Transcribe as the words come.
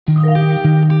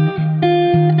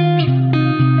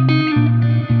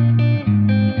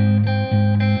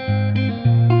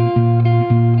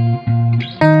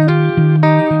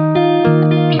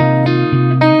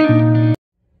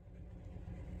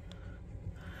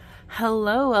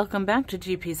Hello, welcome back to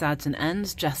GP's Odds and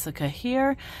Ends. Jessica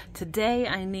here. Today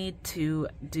I need to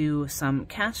do some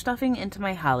cash stuffing into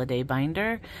my holiday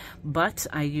binder, but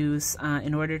I use,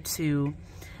 in order to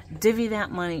divvy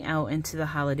that money out into the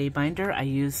holiday binder, I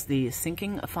use the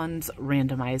Sinking Funds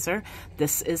Randomizer.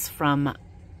 This is from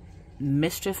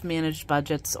Mischief Managed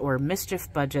Budgets or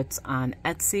Mischief Budgets on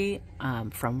Etsy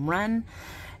from Ren.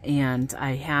 And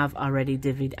I have already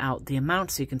divvied out the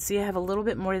amount, so you can see I have a little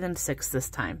bit more than 6 this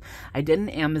time. I did an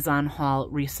Amazon haul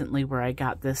recently where I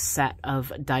got this set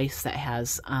of dice that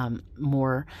has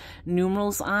more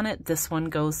numerals on it. This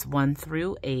one goes 1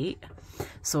 through 8,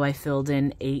 so I filled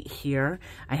in 8 here.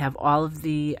 I have all of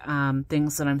the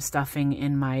things that I'm stuffing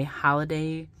in my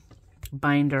holiday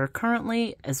binder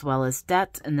currently, as well as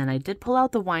debt, and then I did pull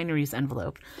out the wineries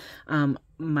envelope.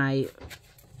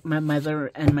 My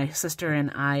mother and my sister and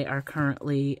I are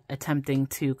currently attempting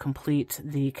to complete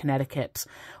the Connecticut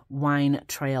Wine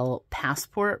Trail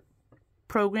Passport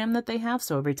program that they have.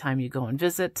 So every time you go and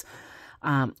visit,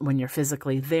 when you're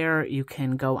physically there, you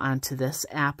can go onto this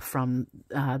app from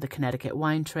the Connecticut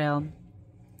Wine Trail,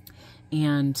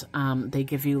 and they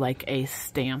give you like a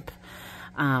stamp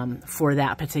for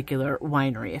that particular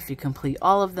winery. If you complete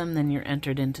all of them, then you're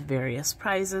entered into various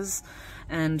prizes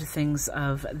and things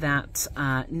of that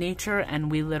nature, and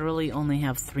we literally only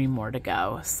have 3 more to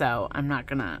go. So I'm not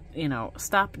gonna,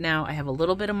 stop now. I have a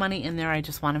little bit of money in there. I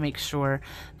just want to make sure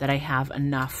that I have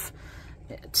enough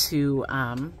to,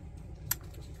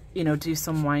 do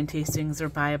some wine tastings or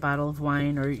buy a bottle of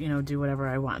wine or, do whatever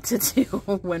I want to do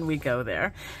when we go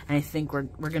there. And I think we're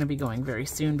going to be going very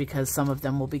soon because some of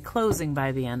them will be closing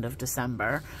by the end of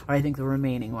December, or I think the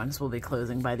remaining ones will be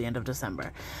closing by the end of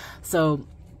December. So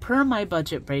per my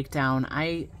budget breakdown,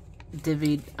 I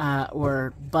divvied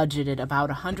or budgeted about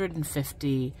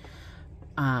 $150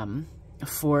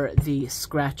 for the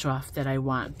scratch off that I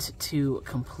want to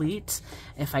complete.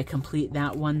 If I complete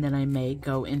that one, then I may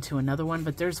go into another one,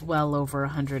 but there's well over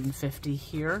 150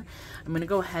 here. I'm going to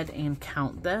go ahead and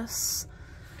count this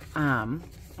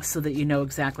so that you know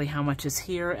exactly how much is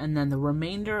here, and then the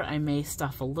remainder I may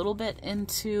stuff a little bit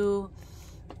into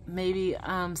maybe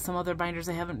some other binders.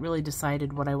 I haven't really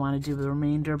decided what I want to do with the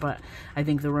remainder, but I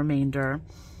think the remainder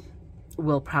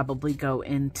will probably go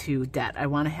into debt. I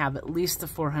want to have at least the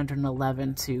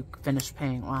 411 to finish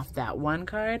paying off that one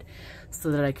card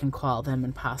so that I can call them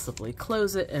and possibly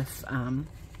close it if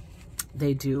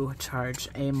they do charge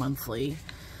a monthly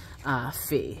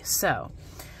fee. So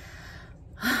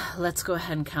let's go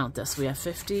ahead and count this. We have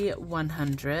 50,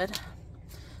 100,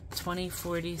 20,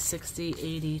 40, 60,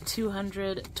 80,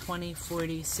 200, 20,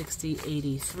 40, 60,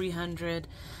 80, 300,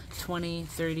 20,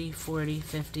 30, 40,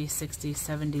 50, 60,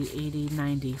 70, 80,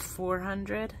 90,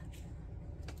 400.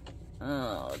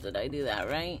 Oh, did I do that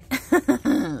right?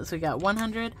 So we got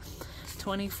 100,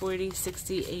 20, 40,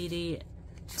 60, 80,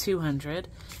 200,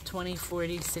 20,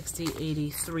 40, 60, 80,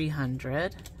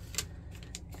 300.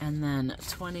 And then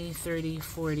 20, 30,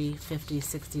 40, 50,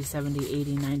 60, 70,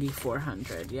 80, 90,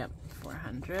 400. Yep,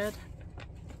 400.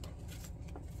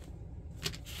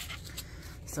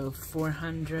 So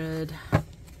 400.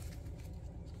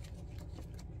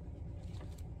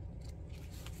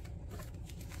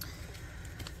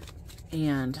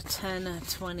 And 10,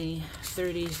 20,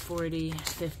 30, 40,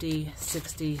 50,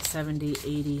 60, 70,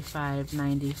 85,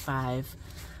 95,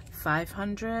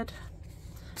 500.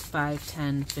 5,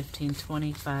 10, 15,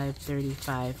 25,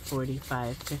 35,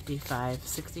 45, 55,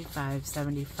 65,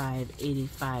 75,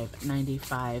 85,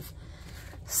 95,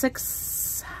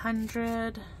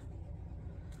 600,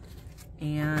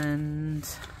 and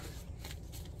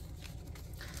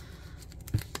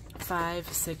 5,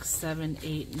 6, 7,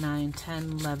 8, 9,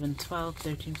 10, 11, 12,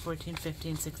 13, 14,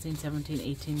 15, 16, 17,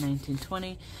 18, 19,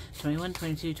 20, 21,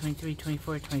 22, 23,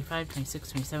 24, 25,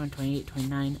 26, 27, 28,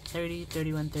 29, 30,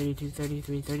 31, 32,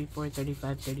 33, 34,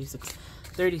 35, 36,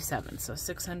 37. So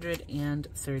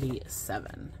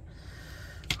 637.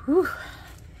 Whew.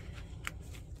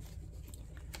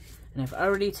 And I've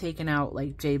already taken out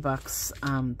like J-Bucks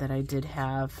that I did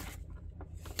have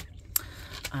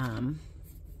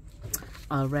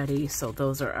already, so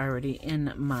those are already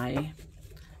in my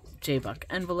J-Buck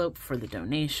envelope for the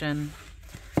donation.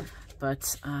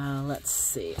 But let's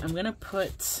see, I want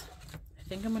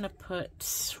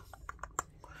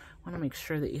to make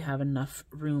sure that you have enough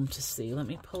room to see. Let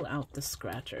me pull out the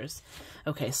scratchers.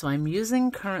 Okay, so I'm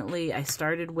using currently, I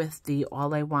started with the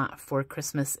All I Want for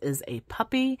Christmas is a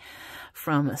Puppy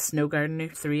from Snow Gardener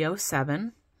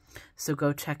 307. So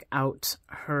go check out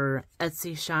her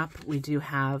Etsy shop. We do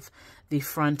have the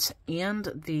front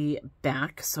and the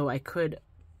back, so I could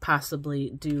possibly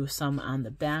do some on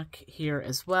the back here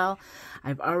as well.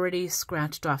 I've already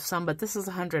scratched off some, but this is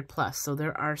 100 plus, so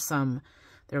there are some.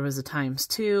 There was a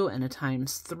 ×2 and a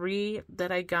 ×3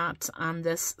 that I got on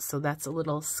this, so that's a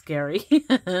little scary.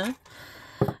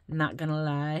 Not gonna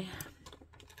lie.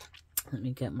 Let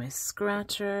me get my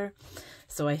scratcher.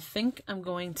 So I think I'm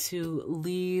going to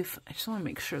leave, I just want to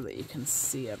make sure that you can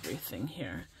see everything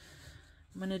here.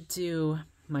 I'm going to do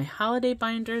my holiday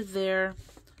binder there,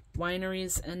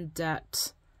 wineries and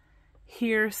debt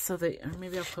here, so that, or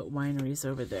maybe I'll put wineries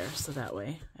over there, so that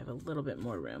way I have a little bit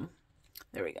more room.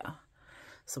 There we go.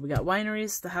 So we got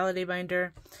wineries, the holiday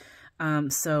binder.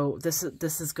 So this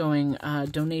is going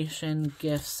donation,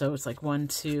 gifts, so it's like 1,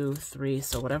 2, 3,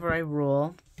 so whatever I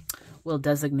roll will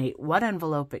designate what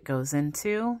envelope it goes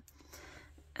into.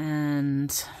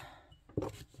 And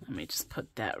let me just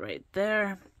put that right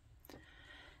there.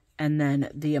 And then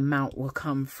the amount will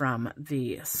come from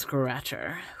the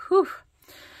scratcher. Whew.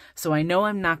 So I know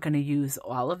I'm not going to use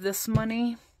all of this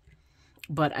money,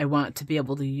 but I want to be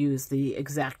able to use the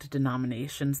exact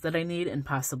denominations that I need and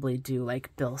possibly do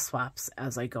like bill swaps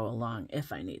as I go along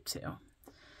if I need to.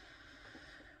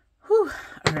 Whew.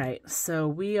 All right, so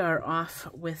we are off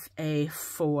with a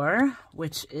 4,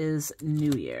 which is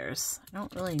New Year's. I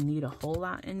don't really need a whole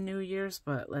lot in New Year's,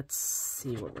 but let's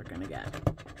see what we're going to get.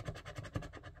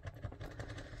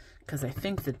 Because I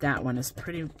think that that one is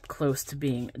pretty close to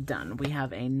being done. We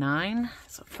have a 9,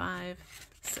 so 5,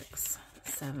 6,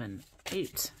 7,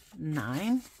 8,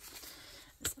 9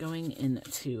 is going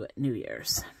into New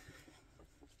Year's.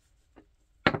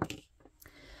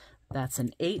 That's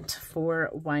an 8 for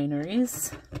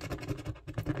wineries.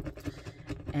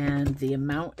 And the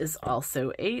amount is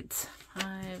also 8.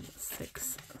 5,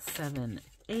 6, 7,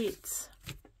 8.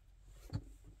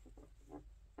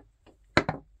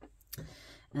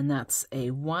 And that's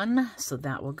a 1, so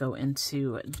that will go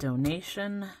into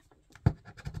donation.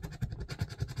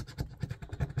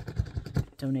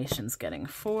 Donation's getting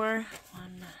 4.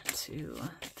 1, 2,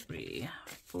 3,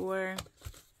 4.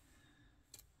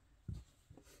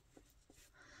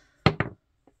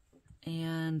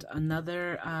 And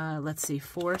another, let's see,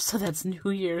 4, so that's New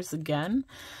Year's again.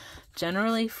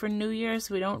 Generally for New Year's,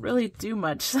 we don't really do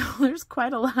much, so there's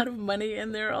quite a lot of money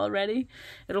in there already.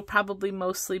 It'll probably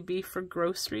mostly be for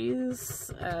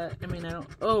groceries.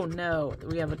 Oh no,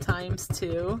 we have a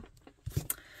 ×2.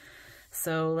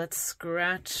 So let's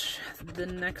scratch the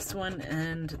next one,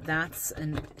 and that's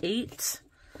an 8.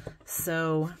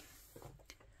 So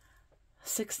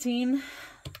 16,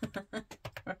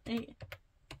 right?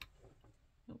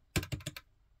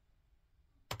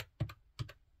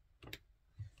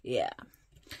 Yeah,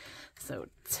 so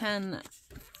 10,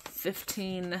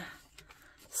 15,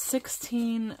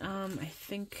 16, I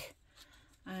think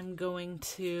I'm going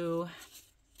to,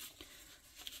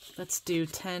 let's do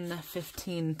 10,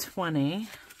 15, 20.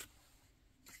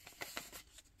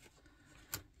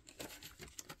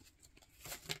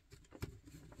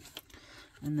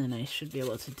 And then I should be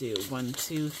able to do 1,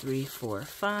 2, 3, 4,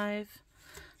 5,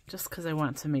 just because I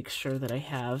want to make sure that I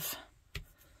have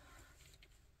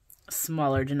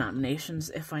smaller denominations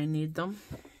if I need them.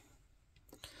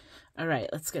 All right,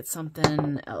 let's get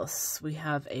something else. We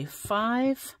have a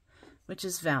 5, which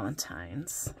is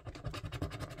Valentine's.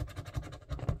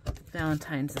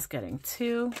 Valentine's is getting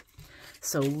 2.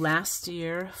 So last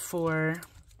year for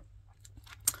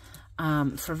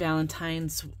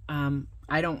Valentine's,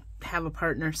 I don't have a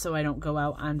partner, so I don't go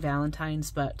out on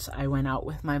Valentine's, but I went out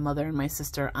with my mother and my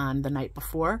sister on the night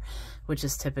before, which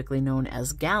is typically known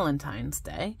as Galentine's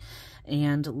Day.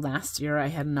 And last year I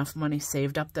had enough money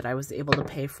saved up that I was able to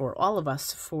pay for all of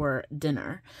us for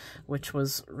dinner, which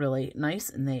was really nice,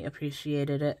 and they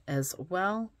appreciated it as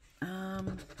well.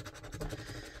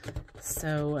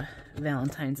 So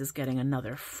Valentine's is getting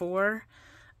another 4.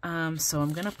 So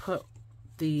I'm going to put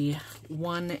the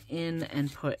 1 in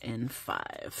and put in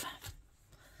 5.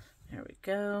 There we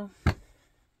go.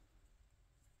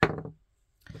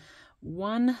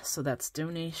 1, so that's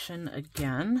donation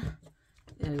again,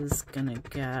 is gonna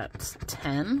get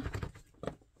 10.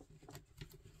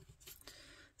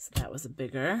 So that was a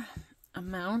bigger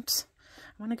amount.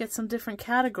 I want to get some different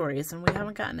categories, and we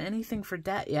haven't gotten anything for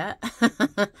debt yet.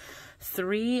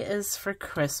 3 is for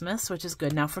Christmas, which is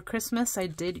good. Now for Christmas, I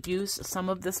did use some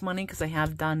of this money because I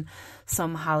have done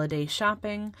some holiday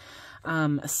shopping.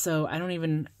 So I don't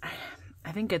even,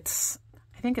 I think it's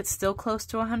still close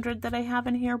to 100 that I have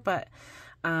in here, but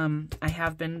I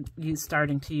have been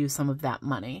starting to use some of that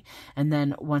money. And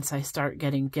then once I start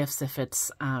getting gifts, if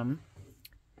it's,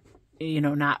 you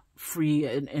know, not free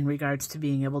in regards to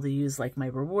being able to use like my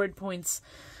reward points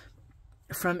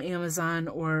from Amazon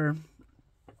or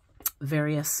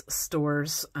various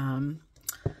stores,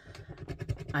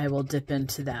 I will dip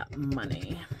into that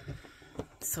money.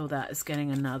 So that is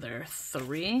getting another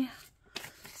 3.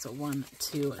 So 1,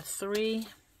 2, 3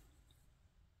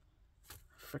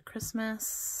 for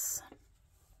Christmas.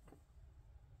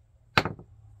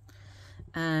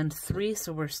 And 3,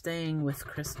 so we're staying with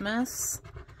Christmas.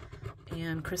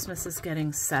 And Christmas is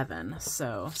getting 7.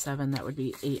 So 7, that would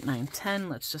be 8, 9, 10.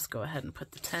 Let's just go ahead and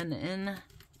put the 10 in.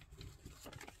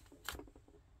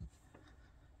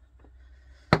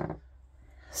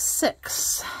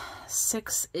 6.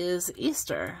 6 is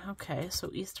Easter. Okay, so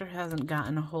Easter hasn't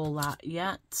gotten a whole lot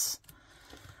yet.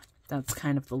 That's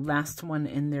kind of the last one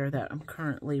in there that I'm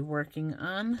currently working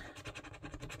on.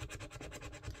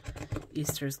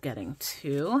 Easter's getting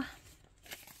 2.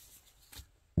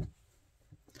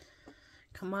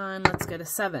 Come on, let's get a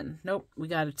 7. Nope, we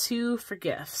got a 2 for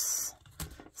gifts.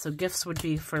 So gifts would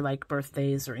be for like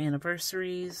birthdays or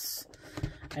anniversaries.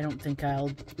 I don't think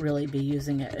I'll really be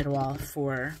using it at all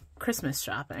for Christmas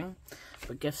shopping,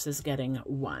 but gifts is getting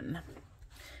 1.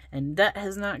 And Debt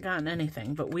has not gotten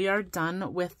anything, but we are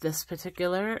done with this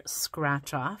particular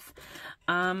scratch off.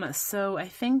 So I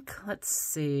think, let's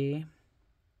see.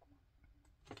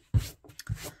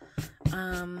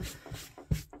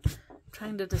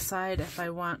 Trying to decide if I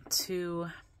want to.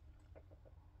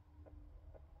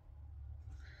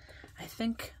 I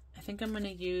think I'm going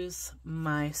to use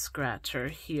my scratcher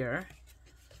here.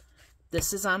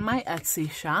 This is on my Etsy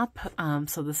shop,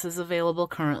 so this is available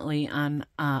currently on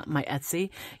my Etsy.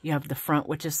 You have the front,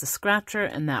 which is the scratcher,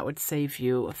 and that would save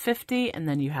you 50, and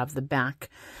then you have the back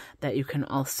that you can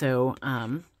also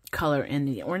color in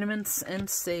the ornaments and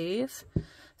save.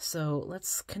 So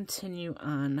let's continue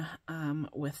on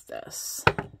with this.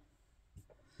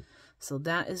 So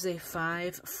that is a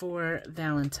 5 for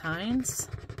Valentine's,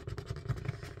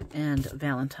 and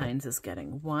Valentine's is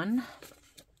getting 1.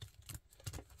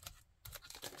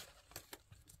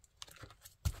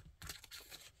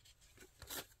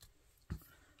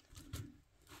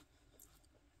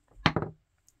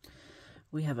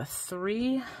 We have a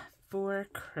 3 for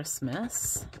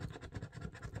Christmas.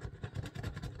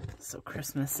 So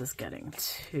Christmas is getting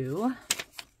 2.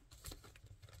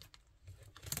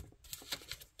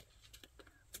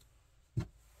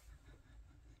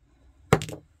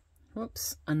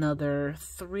 Whoops, another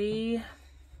 3.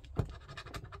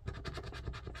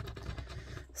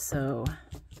 So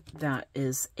that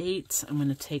is 8. I'm going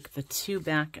to take the 2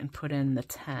 back and put in the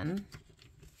 10.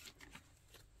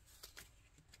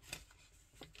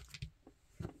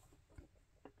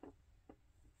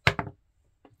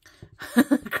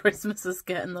 Christmas is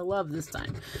getting the love this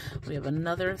time. We have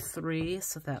another 3,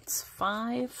 so that's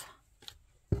 5.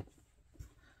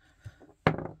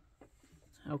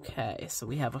 Okay, so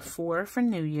we have a 4 for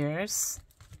New Year's.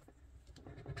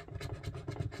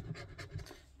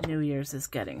 New Year's is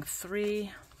getting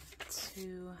 3,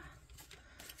 2,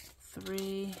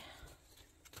 3.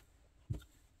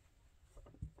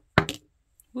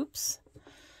 Whoops.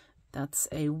 That's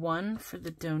a 1 for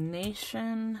the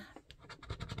donation.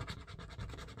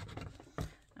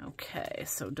 Okay,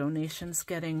 so donation's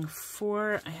getting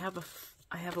 4. I have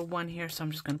a 1 here, so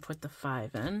I'm just going to put the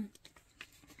 5 in.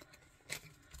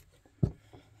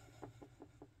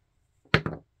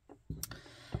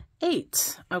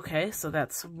 $8. Okay, so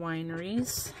that's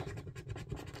wineries.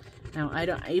 Now,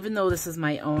 even though this is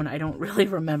my own, I don't really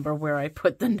remember where I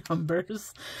put the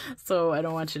numbers. So I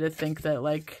don't want you to think that,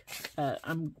 like,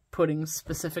 I'm putting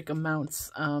specific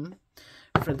amounts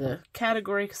for the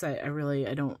category, because I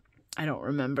don't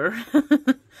remember.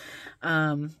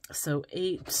 So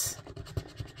 8.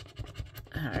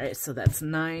 All right, so that's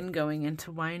 9 going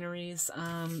into wineries.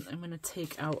 I'm going to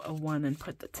take out a 1 and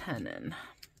put the 10 in.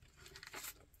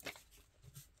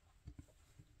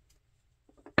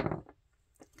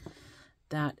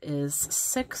 That is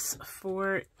 6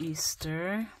 for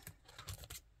Easter.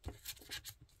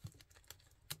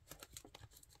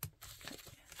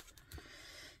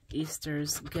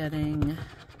 Easter's getting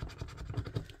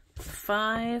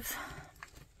 5.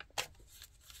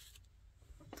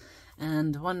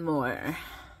 And 1 more.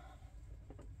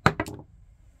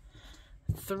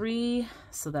 3.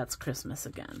 So that's Christmas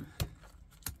again.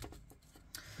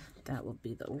 That will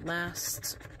be the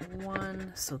last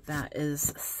one. So that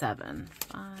is 7.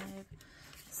 5,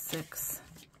 6,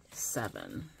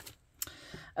 7.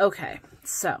 Okay,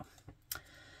 so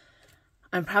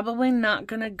I'm probably not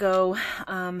going to go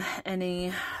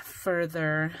any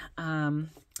further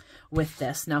with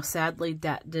this. Now, sadly,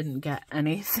 Debt didn't get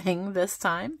anything this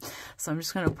time, so I'm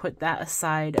just going to put that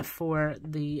aside for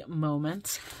the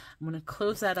moment. I'm going to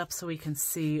close that up so we can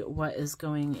see what is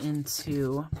going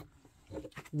into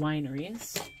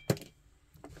wineries.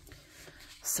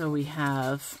 So we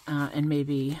have, and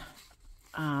maybe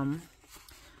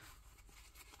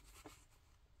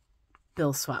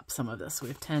bill swap some of this. We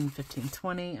have 10, 15,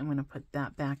 20. I'm going to put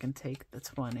that back and take the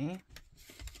 20.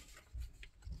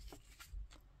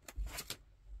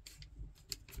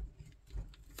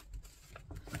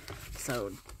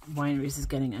 So wineries is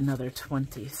getting another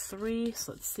 23.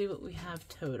 So let's see what we have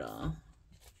total.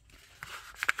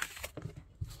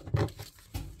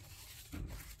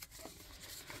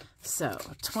 So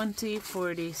 20,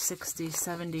 40, 60,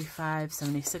 75,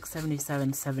 76,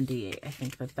 77, 78. I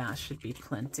think that that should be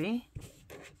plenty.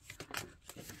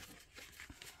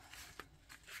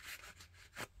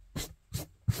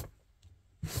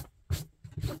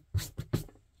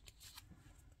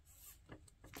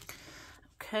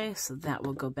 Okay, so that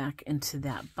will go back into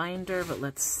that binder, but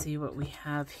let's see what we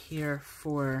have here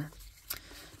for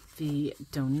the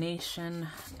donation.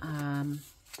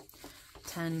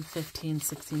 10, 15,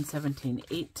 16, 17,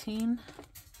 18.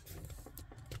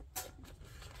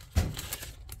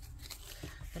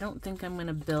 I don't think I'm going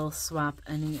to bill swap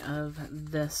any of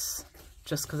this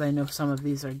just because I know some of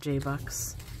these are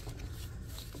J-Bucks.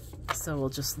 So we'll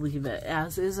just leave it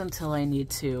as is until I need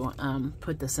to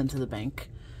put this into the bank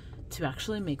to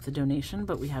actually make the donation.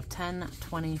 But we have 10,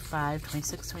 25,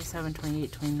 26, 27,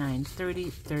 28, 29, 30,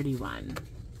 31.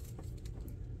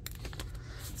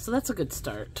 So that's a good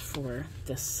start for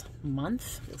this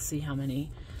month. We'll see how many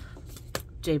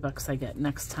J-Bucks I get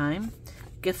next time.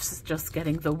 Gifts is just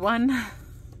getting the $1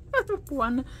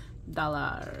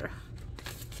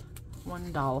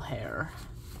 $1 hair.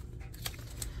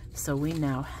 So we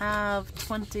now have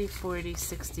 20, 40,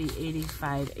 60,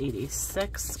 85,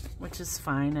 86, which is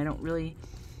fine. I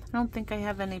don't think I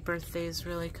have any birthdays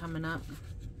really coming up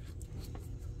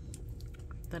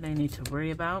that I need to worry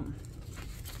about.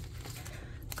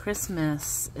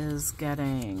 Christmas is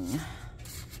getting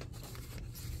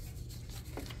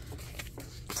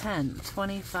 10,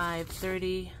 25,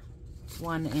 30,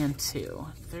 1 and 2,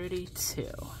 32.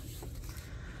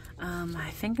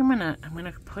 I think I'm gonna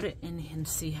put it in and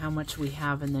see how much we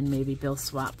have, and then maybe bill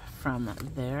swap from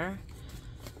there.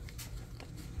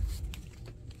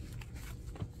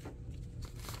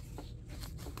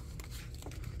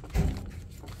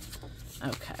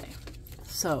 Okay.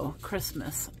 So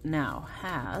Christmas now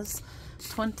has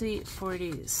 20,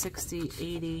 40, 60,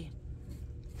 80,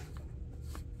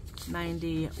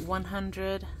 90,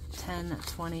 100, 10,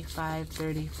 25,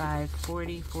 35,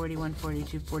 40, 41,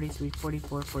 42, 43,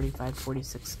 44, 45,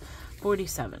 46,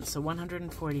 47. So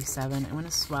 147. I'm going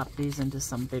to swap these into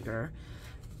some bigger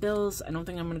bills. I don't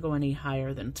think I'm going to go any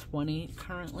higher than 20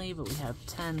 currently, but we have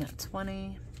 10,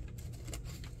 20.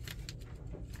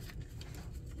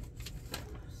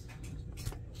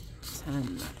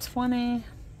 10, 20,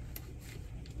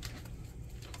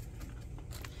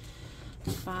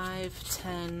 5,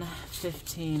 10,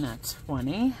 15,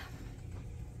 20.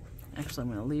 Actually, I'm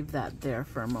going to leave that there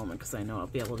for a moment because I know I'll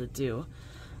be able to do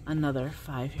another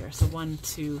 5 here. So 1,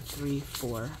 2, 3,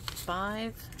 4,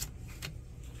 5.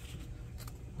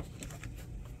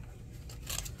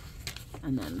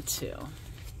 And then 2.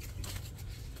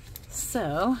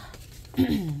 So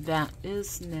that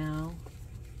is now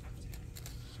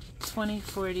 20,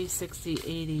 40, 60,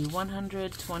 80,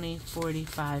 100, 20,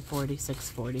 45, 46,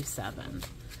 47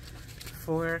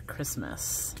 for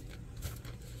Christmas.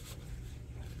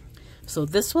 So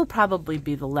this will probably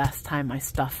be the last time I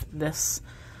stuff this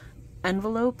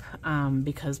envelope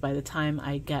because by the time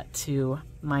I get to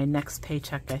my next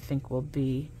paycheck, I think we'll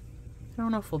be, I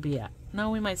don't know if we'll be at,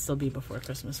 no, we might still be before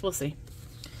Christmas. We'll see.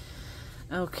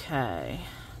 Okay.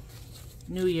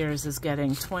 New Year's is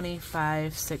getting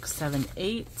 25, 6, 7,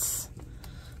 8.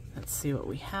 Let's see what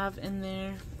we have in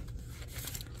there.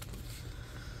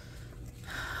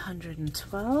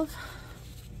 112.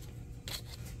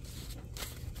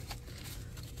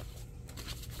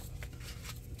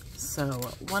 So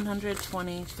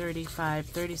 120, 35,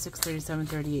 36, 37,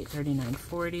 38, 39,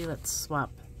 40. Let's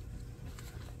swap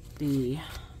the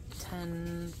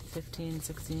 10, 15,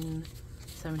 16,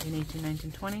 17, 18,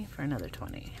 19, 20 for another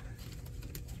 20.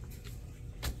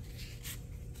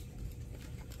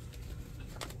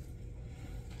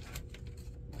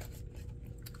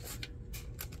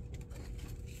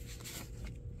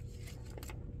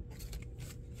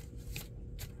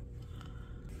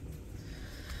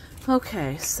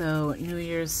 Okay, so New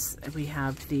Year's, we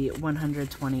have the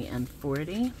 120 and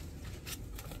 40.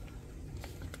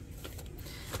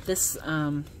 This,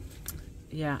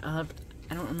 yeah, I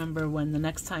don't remember when the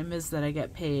next time is that I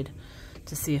get paid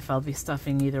to see if I'll be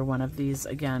stuffing either one of these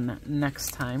again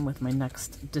next time with my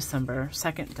next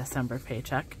second December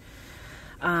paycheck.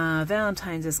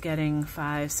 Valentine's is getting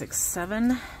 5, 6,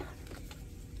 7.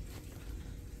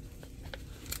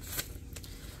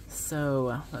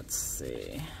 So let's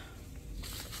see.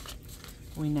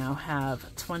 We now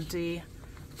have 20,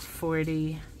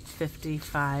 40,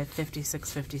 55,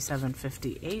 56, 57,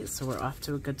 58. So we're off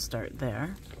to a good start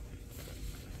there.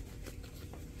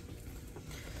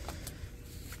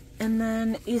 And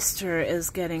then Easter is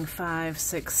getting 5,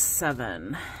 6,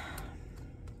 7.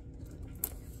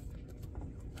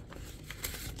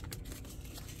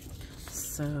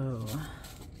 So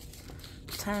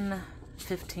 10,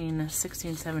 15,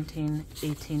 16, 17,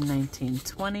 18, 19,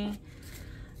 20.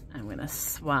 I'm going to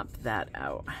swap that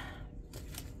out.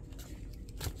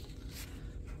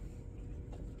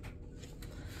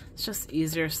 It's just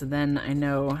easier, so then I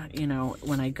know, you know,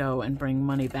 when I go and bring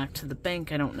money back to the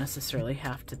bank, I don't necessarily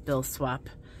have to bill swap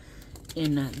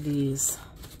in these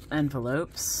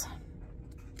envelopes.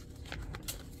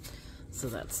 So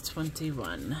that's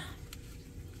 21.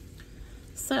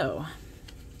 So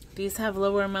these have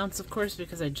lower amounts, of course,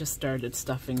 because I just started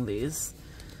stuffing these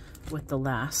with the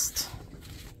last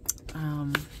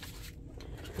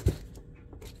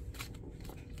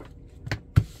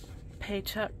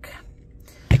paycheck.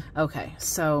 Okay,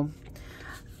 so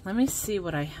let me see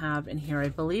what I have in here. I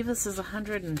believe this is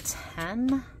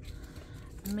 110,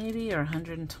 maybe, or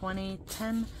 120,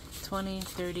 10, 20,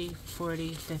 30,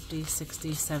 40, 50,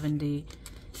 60, 70,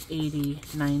 80,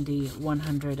 90,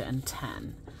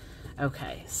 110.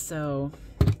 Okay, so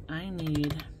I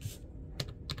need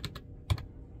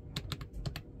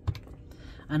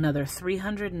another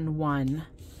 301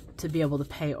 to be able to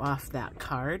pay off that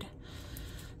card.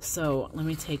 So let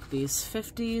me take these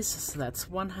 50s, so that's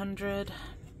 100,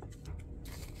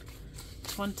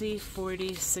 20,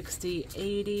 40, 60,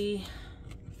 80,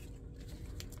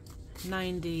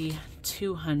 90,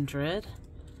 200,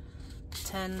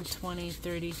 10, 20,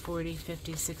 30, 40,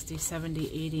 50, 60,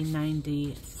 70, 80,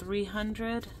 90,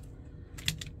 300,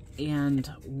 and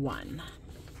 1.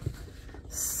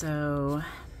 So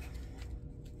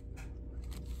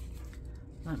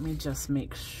let me just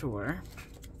make sure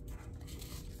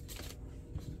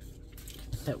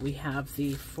that we have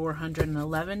the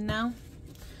 411 now,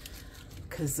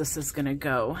 because this is going to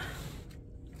go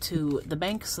to the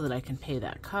bank so that I can pay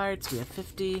that card. So we have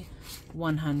 50,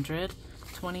 100,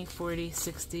 20, 40,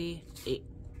 60,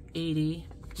 80,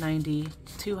 90,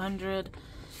 200,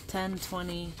 10,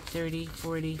 20, 30,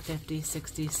 40, 50,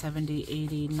 60, 70,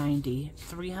 80, 90,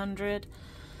 300,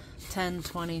 10,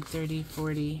 20, 30,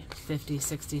 40, 50,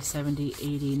 60, 70,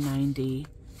 80, 90,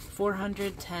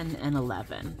 400, 10, and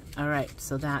 11. All right,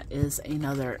 so that is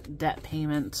another debt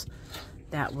payment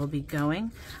that will be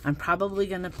going. I'm probably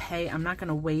going to pay, I'm not going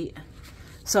to wait.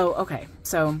 So, okay,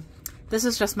 so this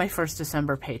is just my first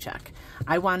December paycheck.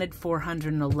 I wanted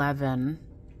 411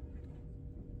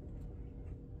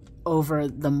 over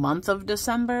the month of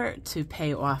December to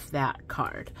pay off that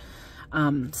card.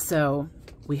 So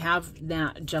we have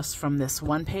that just from this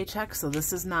one paycheck. So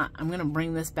this is not, I'm going to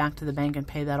bring this back to the bank and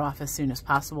pay that off as soon as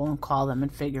possible and call them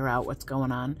and figure out what's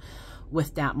going on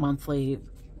with that monthly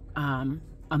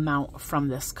amount from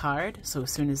this card. So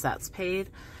as soon as that's paid,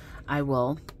 I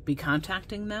will be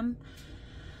contacting them.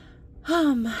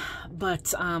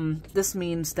 But this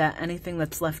means that anything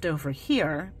that's left over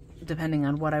here, depending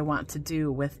on what I want to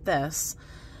do with this,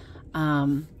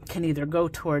 can either go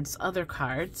towards other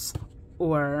cards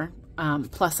or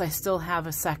plus I still have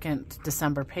a second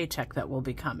December paycheck that will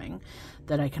be coming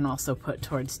that I can also put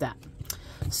towards that.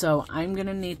 So I'm going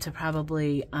to need to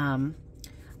probably,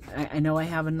 I know I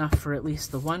have enough for at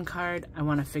least the one card. I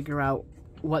want to figure out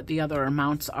what the other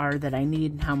amounts are that I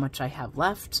need and how much I have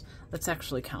left. Let's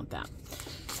actually count that.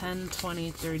 10,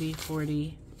 20, 30,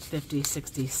 40, 50,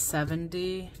 60,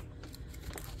 70,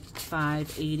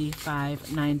 5,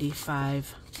 85,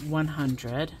 95,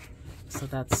 100. So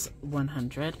that's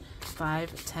 100.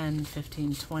 5, 10,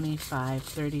 15, 25,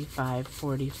 35,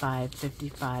 45,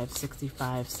 55,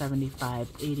 65, 75,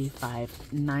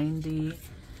 85, 90,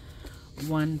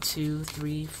 1, 2,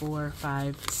 3, 4,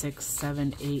 5, 6,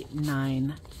 7, 8,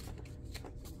 9.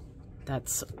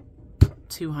 That's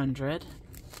 200.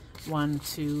 1,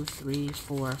 2, 3,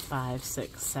 4, 5,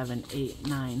 6, 7, 8,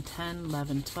 9, 10,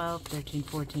 11, 12, 13,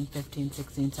 14, 15,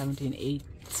 16, 17,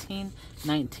 18,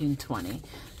 19, 20.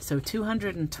 So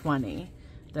 220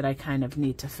 that I kind of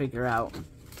need to figure out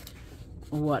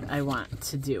what I want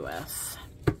to do with.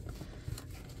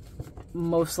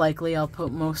 Most likely I'll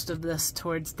put most of this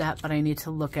towards debt, but I need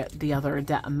to look at the other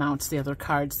debt amounts, the other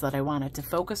cards that I wanted to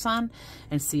focus on,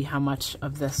 and see how much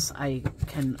of this I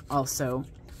can also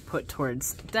put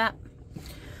towards debt.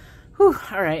 Whew,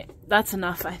 all right, that's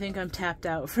enough. I think I'm tapped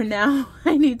out for now.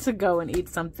 I need to go and eat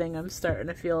something. I'm starting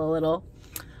to feel a little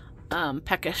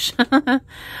peckish. But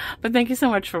thank you so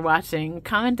much for watching.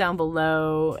 Comment down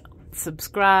below,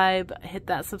 subscribe, hit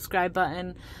that subscribe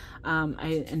button.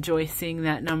 I enjoy seeing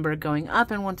that number going up,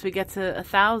 and once we get to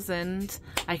 1,000,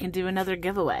 I can do another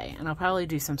giveaway, and I'll probably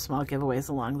do some small giveaways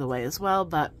along the way as well,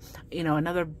 but you know,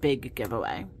 another big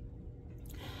giveaway.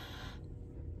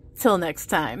 Till next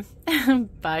time.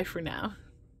 Bye for now.